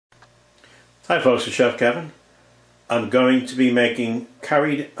Hi folks, it's Chef Kevin. I'm going to be making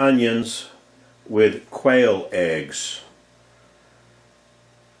curried onions with quail eggs.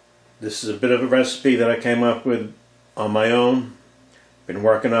 This is a bit of a recipe that I came up with on my own. Been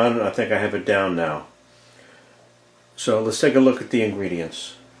working on it, I think I have it down now. So let's take a look at the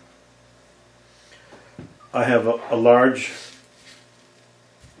ingredients. I have a large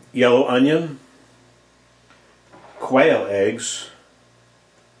yellow onion, quail eggs,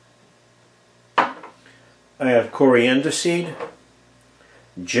 I have coriander seed,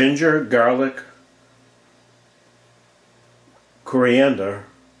 ginger, garlic, coriander.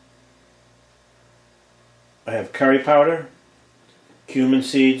 I have curry powder, cumin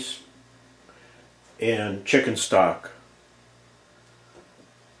seeds, and chicken stock.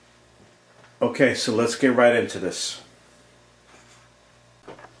 Okay, so let's get right into this.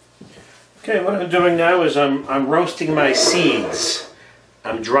 Okay, what I'm doing now is I'm roasting my seeds.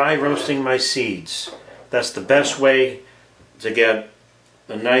 I'm dry roasting my seeds. That's the best way to get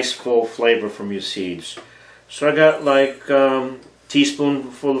a nice full flavor from your seeds. So I got like a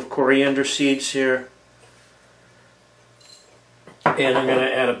teaspoonful of coriander seeds here. And I'm going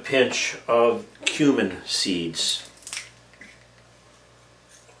to add a pinch of cumin seeds.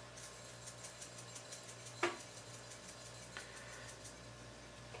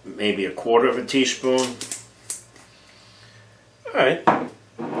 Maybe a quarter of a teaspoon. Alright.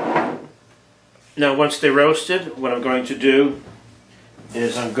 Now once they're roasted, what I'm going to do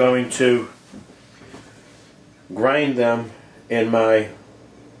is I'm going to grind them in my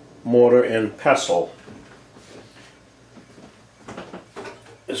mortar and pestle.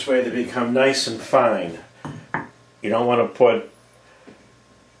 This way they become nice and fine. You don't want to put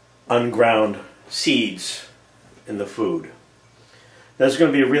unground seeds in the food. That's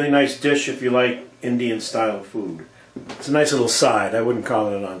going to be a really nice dish if you like Indian style food. It's a nice little side. I wouldn't call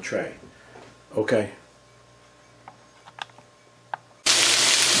it an entree. Okay.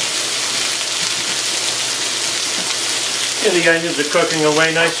 And the onions are cooking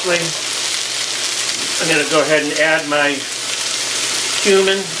away nicely. I'm going to go ahead and add my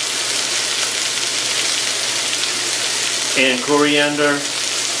cumin and coriander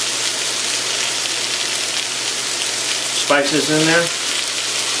spices in there.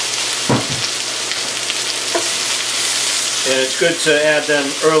 And it's good to add them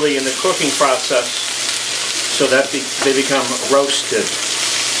early in the cooking process so that they become roasted.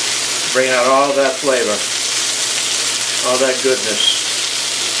 Bring out all that flavor, all that goodness.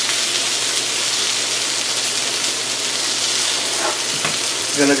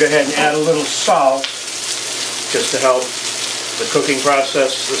 I'm going to go ahead and add a little salt just to help the cooking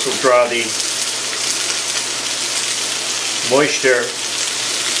process. This will draw the moisture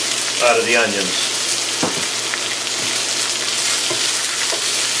out of the onions.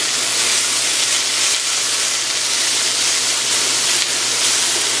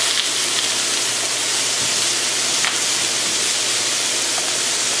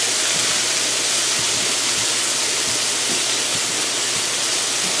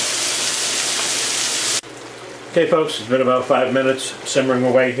 Okay folks, it's been about 5 minutes simmering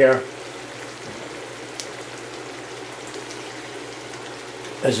away here.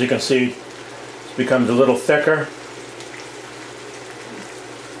 As you can see, it's become a little thicker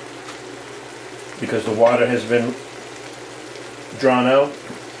because the water has been drawn out.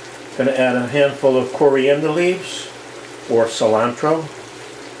 I'm going to add a handful of coriander leaves or cilantro.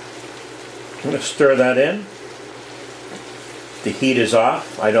 I'm going to stir that in. The heat is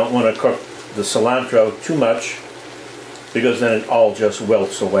off. I don't want to cook the cilantro too much because then it all just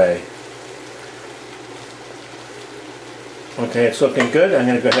wilts away. Okay, it's looking good. I'm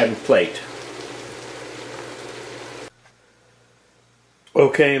going to go ahead and plate.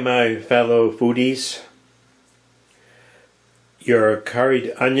 Okay, my fellow foodies, your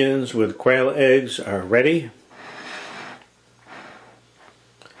curried onions with quail eggs are ready.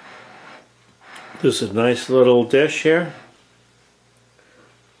 This is a nice little dish here.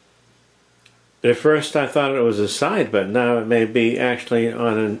 At first I thought it was a side, but now it may be actually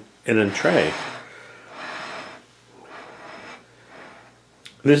on an entree.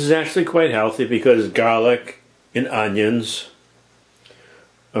 This is actually quite healthy because garlic and onions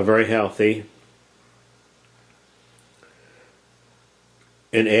are very healthy.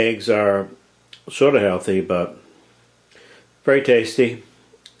 And eggs are sort of healthy, but very tasty.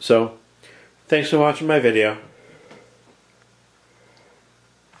 So, thanks for watching my video.